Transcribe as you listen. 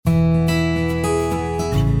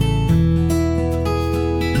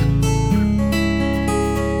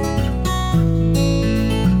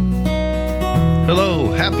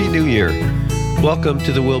Happy New Year. Welcome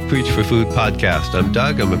to the We'll Preach for Food podcast. I'm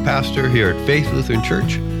Doug. I'm a pastor here at Faith Lutheran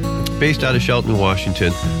Church, based out of Shelton,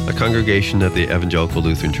 Washington, a congregation of the Evangelical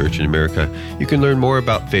Lutheran Church in America. You can learn more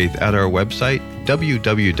about faith at our website,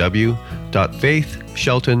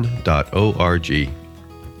 www.faithshelton.org.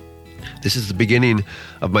 This is the beginning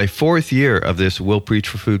of my fourth year of this We'll Preach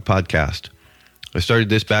for Food podcast. I started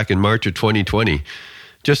this back in March of 2020,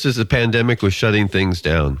 just as the pandemic was shutting things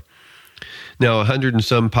down. Now, 100 and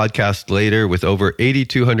some podcasts later, with over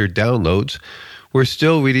 8,200 downloads, we're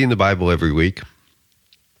still reading the Bible every week.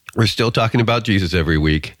 We're still talking about Jesus every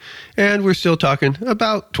week, and we're still talking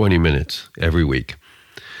about 20 minutes every week.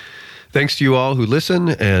 Thanks to you all who listen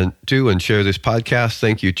and share this podcast.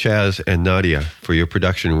 Thank you, Chaz and Nadia, for your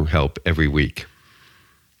production help every week.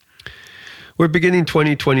 We're beginning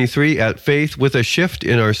 2023 at Faith with a shift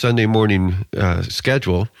in our Sunday morning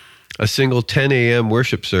schedule, a single 10 a.m.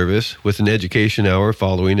 worship service with an education hour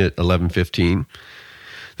following at 11:15.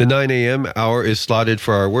 The 9 a.m. hour is slotted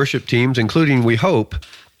for our worship teams, including, we hope,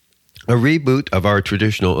 a reboot of our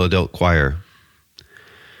traditional adult choir.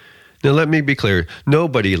 Now, let me be clear.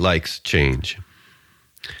 Nobody likes change.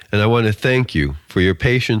 And I want to thank you for your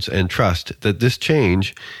patience and trust that this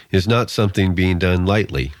change is not something being done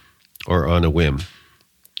lightly or on a whim.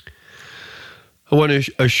 I want to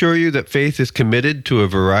assure you that Faith is committed to a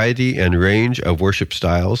variety and range of worship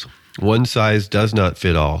styles. One size does not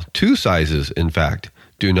fit all. Two sizes, in fact,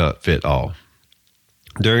 do not fit all.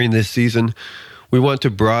 During this season, we want to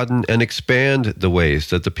broaden and expand the ways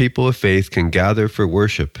that the people of faith can gather for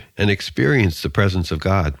worship and experience the presence of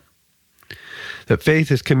God. That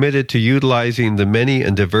Faith is committed to utilizing the many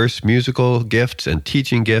and diverse musical gifts and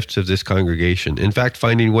teaching gifts of this congregation. In fact,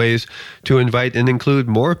 finding ways to invite and include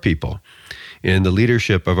more people in the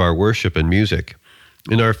leadership of our worship and music,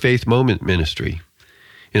 in our Faith Moment ministry,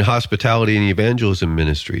 in hospitality and evangelism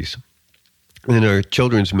ministries, in our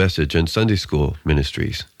children's message and Sunday school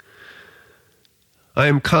ministries. I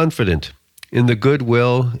am confident in the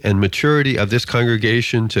goodwill and maturity of this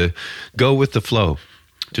congregation to go with the flow,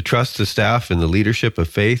 to trust the staff and the leadership of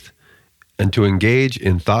Faith, and to engage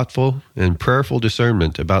in thoughtful and prayerful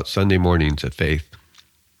discernment about Sunday mornings at Faith.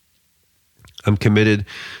 I'm committed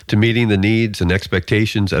to meeting the needs and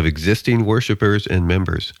expectations of existing worshipers and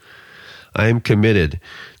members. I am committed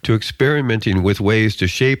to experimenting with ways to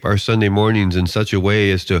shape our Sunday mornings in such a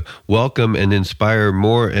way as to welcome and inspire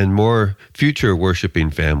more and more future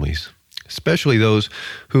worshiping families, especially those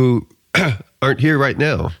who aren't here right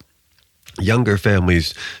now, younger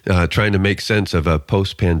families trying to make sense of a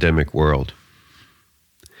post-pandemic world.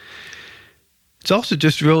 It's also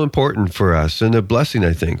just real important for us, and a blessing,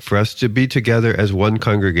 I think, for us to be together as one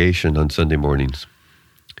congregation on Sunday mornings.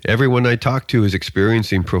 Everyone I talk to is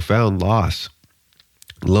experiencing profound loss,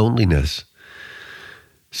 loneliness.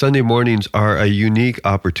 Sunday mornings are a unique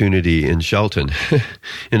opportunity in Shelton,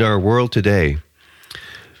 in our world today.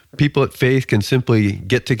 People at Faith can simply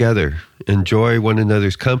get together, enjoy one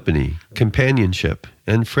another's company, companionship,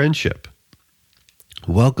 and friendship.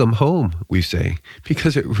 Welcome home, we say,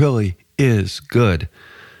 because it really is good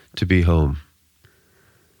to be home.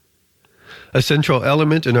 A central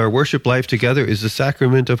element in our worship life together is the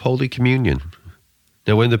sacrament of Holy Communion.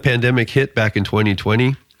 Now, when the pandemic hit back in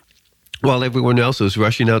 2020, while everyone else was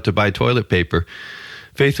rushing out to buy toilet paper,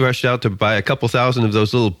 Faith rushed out to buy a couple thousand of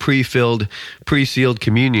those little pre-sealed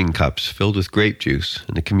communion cups filled with grape juice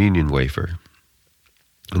and a communion wafer.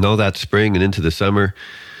 And all that spring and into the summer,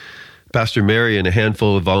 Pastor Mary and a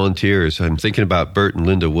handful of volunteers, I'm thinking about Bert and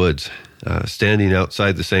Linda Woods, standing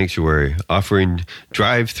outside the sanctuary, offering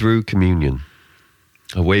drive-through communion,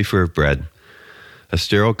 a wafer of bread, a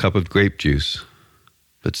sterile cup of grape juice,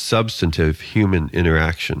 but substantive human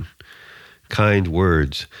interaction, kind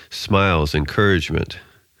words, smiles, encouragement,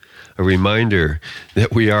 a reminder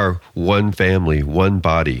that we are one family, one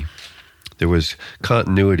body. There was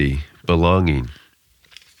continuity, belonging,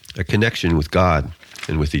 a connection with God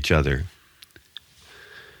and with each other.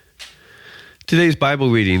 Today's Bible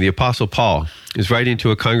reading, the Apostle Paul is writing to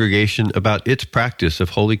a congregation about its practice of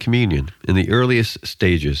Holy Communion in the earliest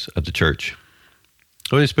stages of the church.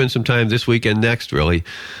 I'm going to spend some time this week and next, really,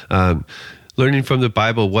 learning from the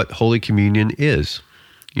Bible what Holy Communion is.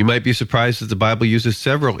 You might be surprised that the Bible uses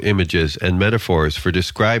several images and metaphors for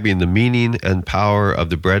describing the meaning and power of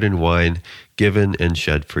the bread and wine given and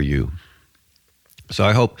shed for you. So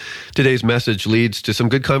I hope today's message leads to some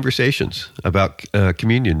good conversations about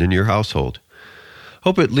communion in your household.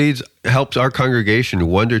 Hope it helps our congregation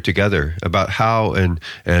wonder together about how and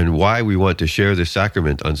why we want to share this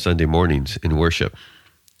sacrament on Sunday mornings in worship.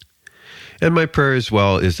 And my prayer as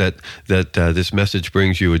well is that this message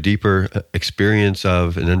brings you a deeper experience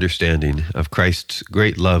of and understanding of Christ's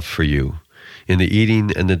great love for you in the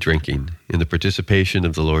eating and the drinking, in the participation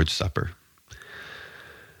of the Lord's Supper.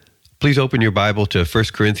 Please open your Bible to 1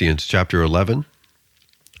 Corinthians chapter 11.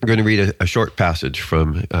 I'm going to read a short passage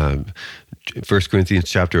from 1 Corinthians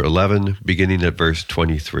chapter 11, beginning at verse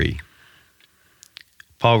 23.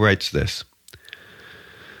 Paul writes this: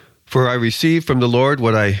 "For I received from the Lord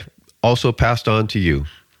what I also passed on to you.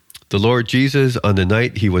 The Lord Jesus, on the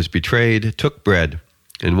night he was betrayed, took bread,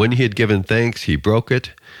 and when he had given thanks, he broke it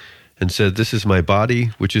and said, 'This is my body,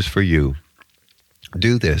 which is for you.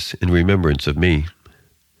 Do this in remembrance of me.'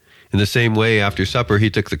 In the same way, after supper, he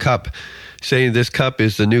took the cup, saying, 'This cup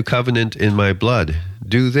is the new covenant in my blood.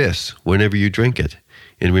 Do this whenever you drink it,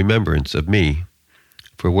 in remembrance of me.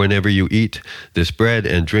 For whenever you eat this bread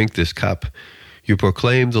and drink this cup, you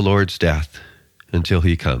proclaim the Lord's death until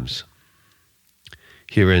he comes.'"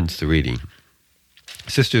 Here ends the reading.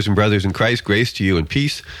 Sisters and brothers in Christ, grace to you and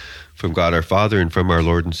peace from God our Father and from our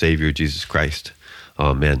Lord and Savior Jesus Christ.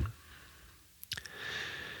 Amen.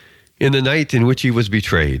 In the night in which he was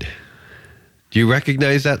betrayed. Do you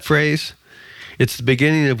recognize that phrase? It's the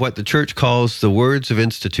beginning of what the church calls the words of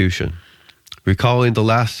institution. Recalling the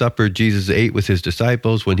Last Supper Jesus ate with his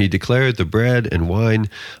disciples when he declared the bread and wine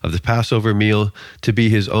of the Passover meal to be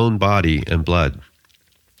his own body and blood,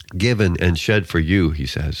 given and shed for you, he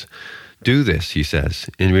says. Do this, he says,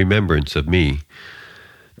 in remembrance of me.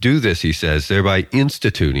 Do this, he says, thereby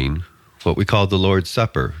instituting what we call the Lord's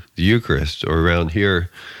Supper, the Eucharist, or around here,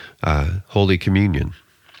 Holy Communion.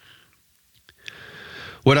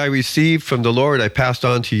 What I received from the Lord, I passed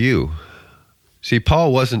on to you. See,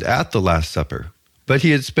 Paul wasn't at the Last Supper, but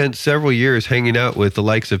he had spent several years hanging out with the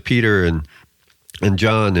likes of Peter and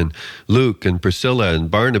John and Luke and Priscilla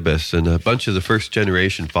and Barnabas and a bunch of the first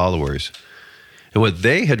generation followers. And what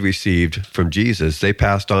they had received from Jesus, they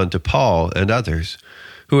passed on to Paul and others,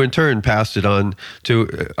 who in turn passed it on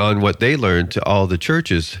what they learned to all the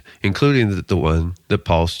churches, including the one that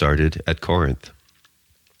Paul started at Corinth.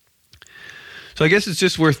 So I guess it's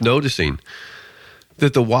just worth noticing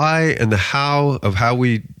that the why and the how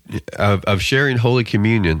of sharing Holy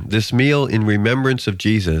Communion, this meal in remembrance of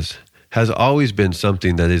Jesus, has always been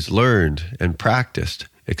something that is learned and practiced,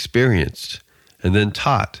 experienced, and then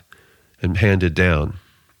taught and handed down.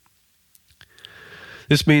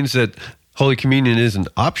 This means that Holy Communion isn't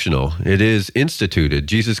optional. It is instituted.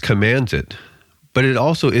 Jesus commands it. But it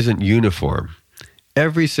also isn't uniform.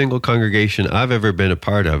 Every single congregation I've ever been a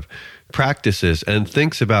part of practices and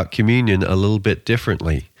thinks about communion a little bit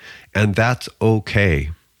differently. And that's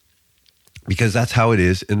okay, because that's how it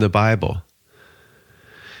is in the Bible.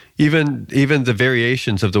 Even the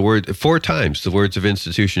variations of the word, 4 times the words of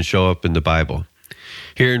institution show up in the Bible.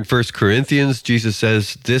 Here in 1 Corinthians, Jesus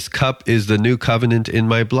says, "This cup is the new covenant in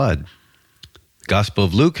my blood." The Gospel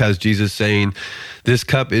of Luke has Jesus saying, "This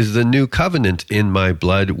cup is the new covenant in my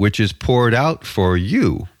blood, which is poured out for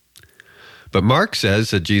you." But Mark says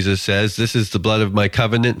that Jesus says, "This is the blood of my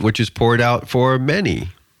covenant, which is poured out for many."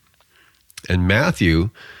 And Matthew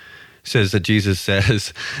says that Jesus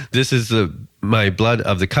says, "This is my blood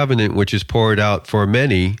of the covenant, which is poured out for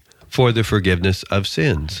many for the forgiveness of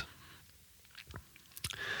sins."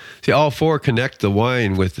 See, all 4 connect the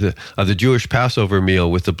wine of the Jewish Passover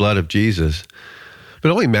meal with the blood of Jesus.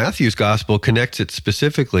 But only Matthew's gospel connects it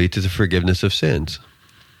specifically to the forgiveness of sins.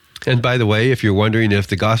 And by the way, if you're wondering if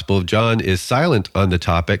the Gospel of John is silent on the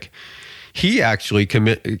topic, he actually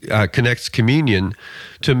connects communion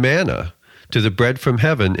to manna, to the bread from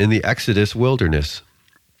heaven in the Exodus wilderness.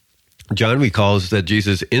 John recalls that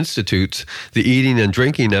Jesus institutes the eating and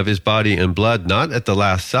drinking of his body and blood not at the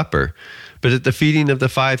Last Supper, but at the feeding of the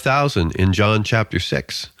 5,000 in John chapter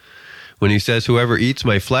 6, when he says, "Whoever eats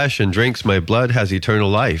my flesh and drinks my blood has eternal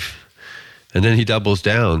life." And then he doubles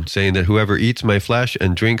down, saying that whoever eats my flesh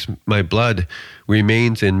and drinks my blood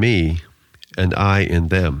remains in me, and I in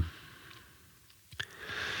them.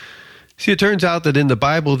 See, it turns out that in the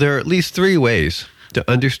Bible, there are at least 3 ways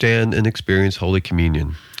to understand and experience Holy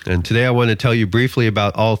Communion. And today I want to tell you briefly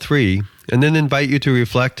about all 3, and then invite you to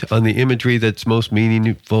reflect on the imagery that's most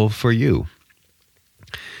meaningful for you.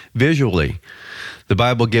 Visually, the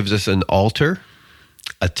Bible gives us an altar,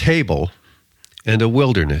 a table, and a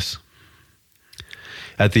wilderness.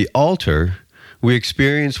 At the altar, we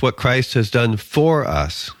experience what Christ has done for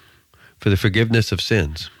us for the forgiveness of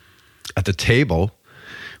sins. At the table,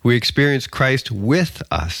 we experience Christ with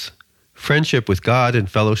us, friendship with God and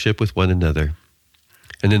fellowship with one another.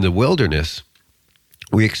 And in the wilderness,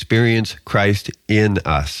 we experience Christ in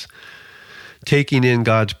us, taking in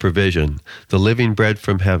God's provision, the living bread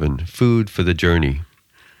from heaven, food for the journey.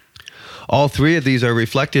 All three of these are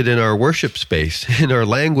reflected in our worship space, in our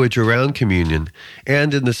language around communion,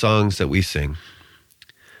 and in the songs that we sing.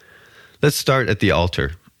 Let's start at the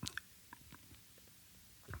altar.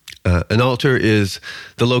 An altar is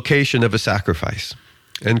the location of a sacrifice,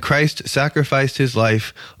 and Christ sacrificed his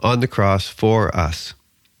life on the cross for us.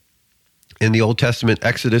 In the Old Testament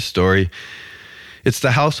Exodus story, it's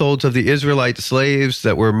the households of the Israelite slaves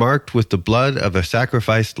that were marked with the blood of a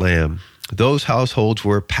sacrificed lamb. Those households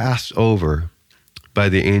were passed over by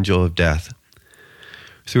the angel of death.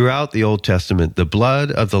 Throughout the Old Testament, the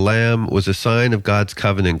blood of the lamb was a sign of God's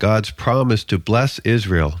covenant, God's promise to bless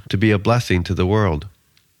Israel, to be a blessing to the world.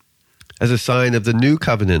 As a sign of the new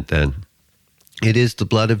covenant, then, it is the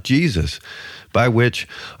blood of Jesus by which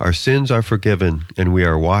our sins are forgiven and we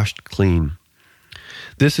are washed clean.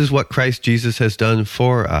 This is what Christ Jesus has done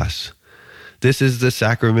for us. This is the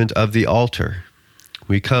sacrament of the altar.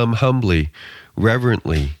 We come humbly,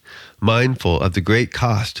 reverently, mindful of the great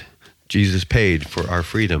cost Jesus paid for our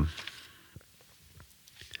freedom.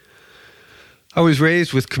 I was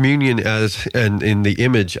raised with communion and in the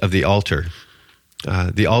image of the altar.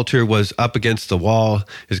 The altar was up against the wall.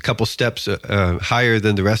 It was a couple steps higher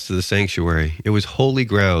than the rest of the sanctuary. It was holy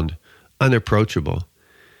ground, unapproachable.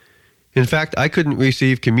 In fact, I couldn't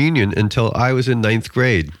receive communion until I was in 9th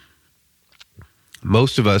grade.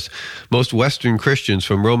 Most of us, most Western Christians,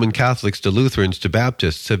 from Roman Catholics to Lutherans to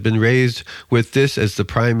Baptists, have been raised with this as the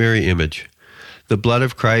primary image: the blood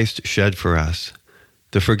of Christ shed for us,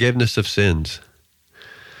 the forgiveness of sins.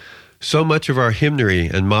 So much of our hymnary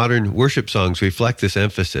and modern worship songs reflect this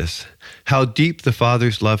emphasis. How deep the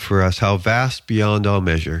Father's love for us, how vast beyond all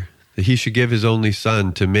measure, that he should give his only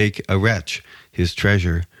Son to make a wretch his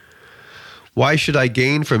treasure. Why should I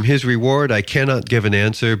gain from his reward? I cannot give an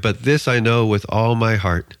answer, but this I know with all my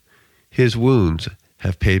heart: his wounds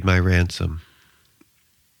have paid my ransom.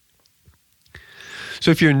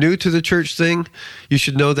 So if you're new to the church thing, you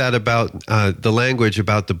should know that about the language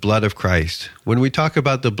about the blood of Christ. When we talk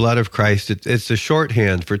about the blood of Christ, it's a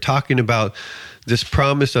shorthand for talking about this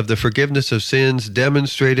promise of the forgiveness of sins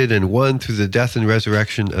demonstrated and won through the death and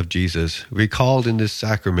resurrection of Jesus, recalled in this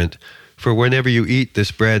sacrament. For whenever you eat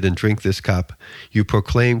this bread and drink this cup, you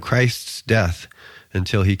proclaim Christ's death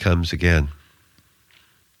until he comes again.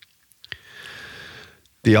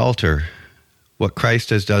 The altar, what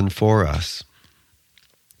Christ has done for us.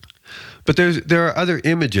 But there are other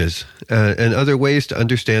images and other ways to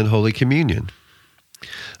understand Holy Communion.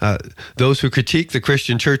 Those who critique the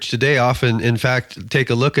Christian church today often, in fact,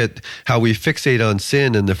 take a look at how we fixate on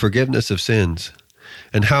sin and the forgiveness of sins.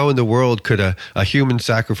 And how in the world could a human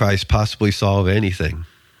sacrifice possibly solve anything?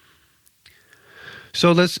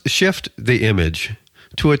 So let's shift the image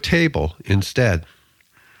to a table instead.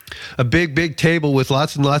 A big table with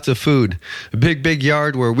lots and lots of food. A big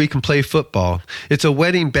yard where we can play football. It's a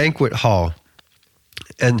wedding banquet hall.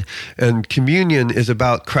 And communion is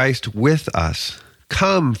about Christ with us.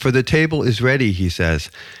 Come, for the table is ready, he says.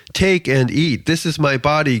 Take and eat. This is my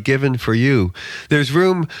body given for you. There's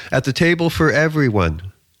room at the table for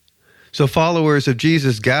everyone. So followers of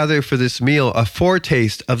Jesus gather for this meal, a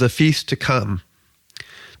foretaste of the feast to come.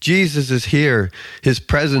 Jesus is here, his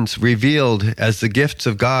presence revealed as the gifts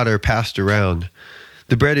of God are passed around.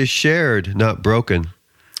 The bread is shared, not broken.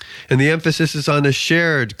 And the emphasis is on a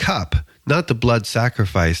shared cup, not the blood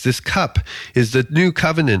sacrifice. This cup is the new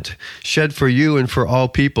covenant shed for you and for all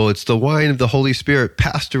people. It's the wine of the Holy Spirit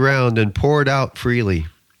passed around and poured out freely.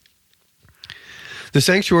 The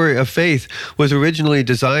sanctuary of faith was originally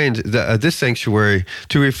designed, this sanctuary,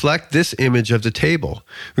 to reflect this image of the table.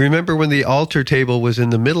 Remember when the altar table was in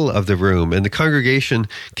the middle of the room and the congregation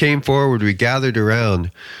came forward, we gathered around,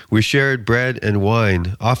 we shared bread and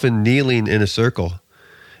wine, often kneeling in a circle,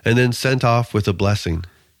 and then sent off with a blessing.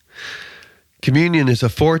 Communion is a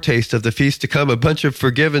foretaste of the feast to come, a bunch of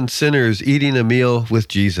forgiven sinners eating a meal with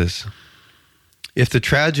Jesus. If the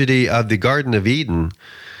tragedy of the Garden of Eden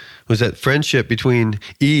was that friendship between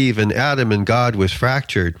Eve and Adam and God was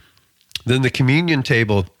fractured, then the communion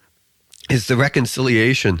table is the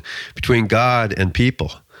reconciliation between God and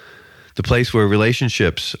people, the place where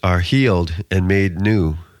relationships are healed and made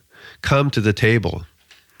new. Come to the table.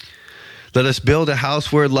 Let us build a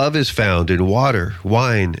house where love is found in water,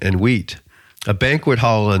 wine, and wheat, a banquet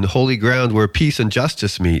hall on holy ground where peace and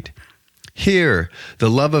justice meet. Here, the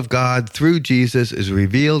love of God through Jesus is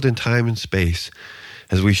revealed in time and space.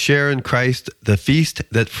 As we share in Christ the feast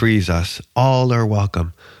that frees us, all are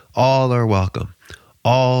welcome, all are welcome,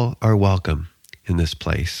 all are welcome in this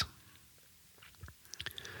place.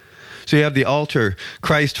 So you have the altar,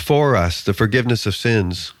 Christ for us, the forgiveness of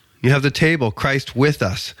sins. You have the table, Christ with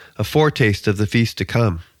us, a foretaste of the feast to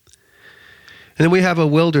come. And then we have a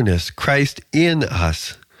wilderness, Christ in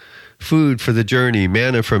us, food for the journey,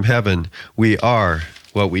 manna from heaven. We are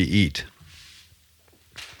what we eat.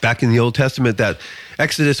 Back in the Old Testament, that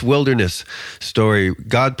Exodus wilderness story,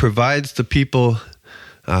 God provides the people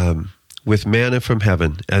with manna from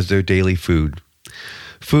heaven as their daily food.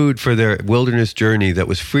 Food for their wilderness journey that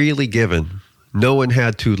was freely given. No one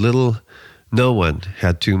had too little, no one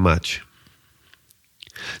had too much.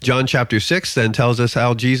 John chapter 6 then tells us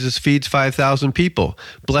how Jesus feeds 5,000 people,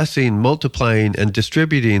 blessing, multiplying, and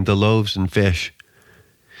distributing the loaves and fish.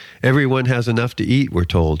 Everyone has enough to eat, we're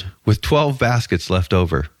told, with 12 baskets left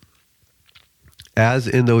over. As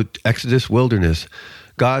in the Exodus wilderness,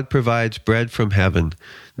 God provides bread from heaven,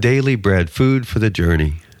 daily bread, food for the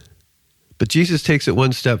journey. But Jesus takes it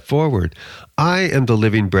one step forward. I am the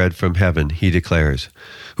living bread from heaven, he declares.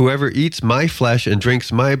 Whoever eats my flesh and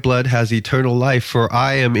drinks my blood has eternal life, for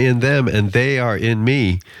I am in them and they are in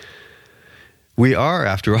me. We are,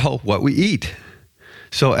 after all, what we eat.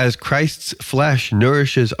 So as Christ's flesh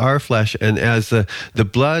nourishes our flesh, and as the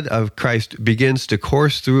blood of Christ begins to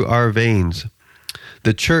course through our veins,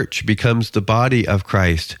 the church becomes the body of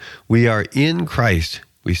Christ. We are in Christ,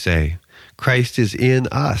 we say. Christ is in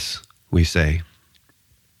us, we say.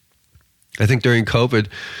 I think during COVID,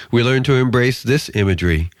 we learned to embrace this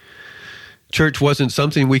imagery. Church wasn't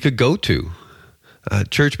something we could go to.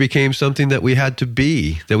 Church became something that we had to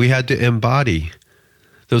be, that we had to embody.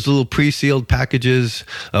 Those little pre-sealed packages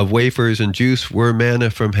of wafers and juice were manna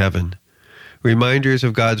from heaven, reminders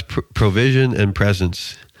of God's provision and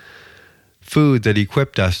presence, food that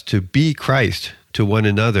equipped us to be Christ to one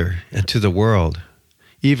another and to the world,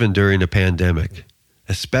 even during a pandemic,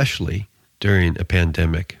 especially during a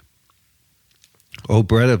pandemic. O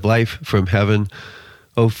bread of life from heaven,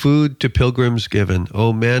 O food to pilgrims given,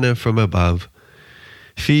 O manna from above,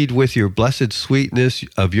 feed with your blessed sweetness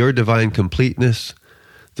of your divine completeness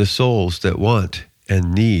the souls that want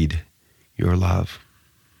and need your love.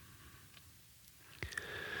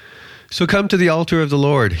 So come to the altar of the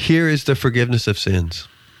Lord. Here is the forgiveness of sins.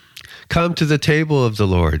 Come to the table of the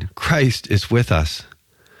Lord. Christ is with us.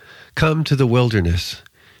 Come to the wilderness.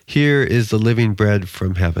 Here is the living bread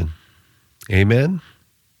from heaven. Amen?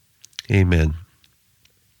 Amen.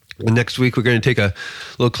 And next week, we're going to take a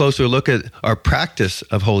little closer look at our practice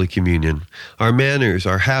of Holy Communion, our manners,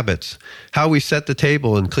 our habits, how we set the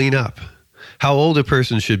table and clean up, how old a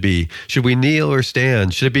person should be. Should we kneel or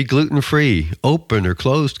stand? Should it be gluten-free, open or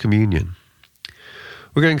closed communion?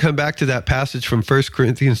 We're going to come back to that passage from 1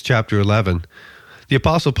 Corinthians chapter 11. The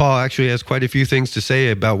Apostle Paul actually has quite a few things to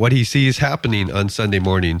say about what he sees happening on Sunday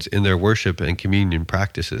mornings in their worship and communion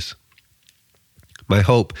practices. My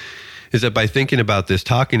hope is that by thinking about this,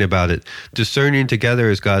 talking about it, discerning together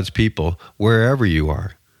as God's people, wherever you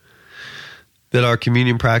are, that our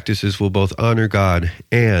communion practices will both honor God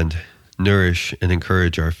and nourish and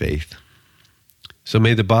encourage our faith. So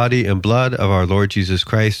may the body and blood of our Lord Jesus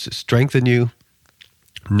Christ strengthen you,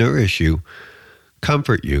 nourish you,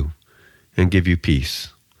 comfort you, and give you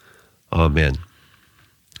peace. Amen.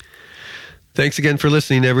 Thanks again for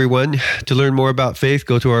listening, everyone. To learn more about faith,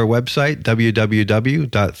 go to our website,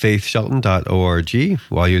 www.faithshelton.org.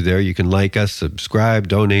 While you're there, you can like us, subscribe,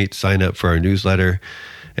 donate, sign up for our newsletter.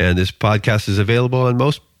 And this podcast is available on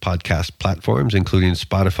most podcast platforms, including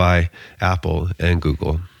Spotify, Apple, and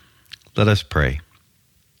Google. Let us pray.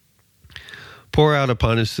 Pour out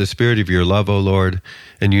upon us the spirit of your love, O Lord,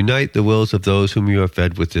 and unite the wills of those whom you have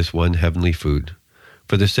fed with this one heavenly food.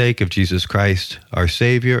 For the sake of Jesus Christ, our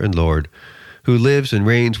Savior and Lord, who lives and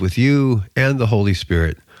reigns with you and the Holy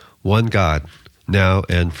Spirit, one God, now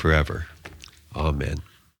and forever. Amen.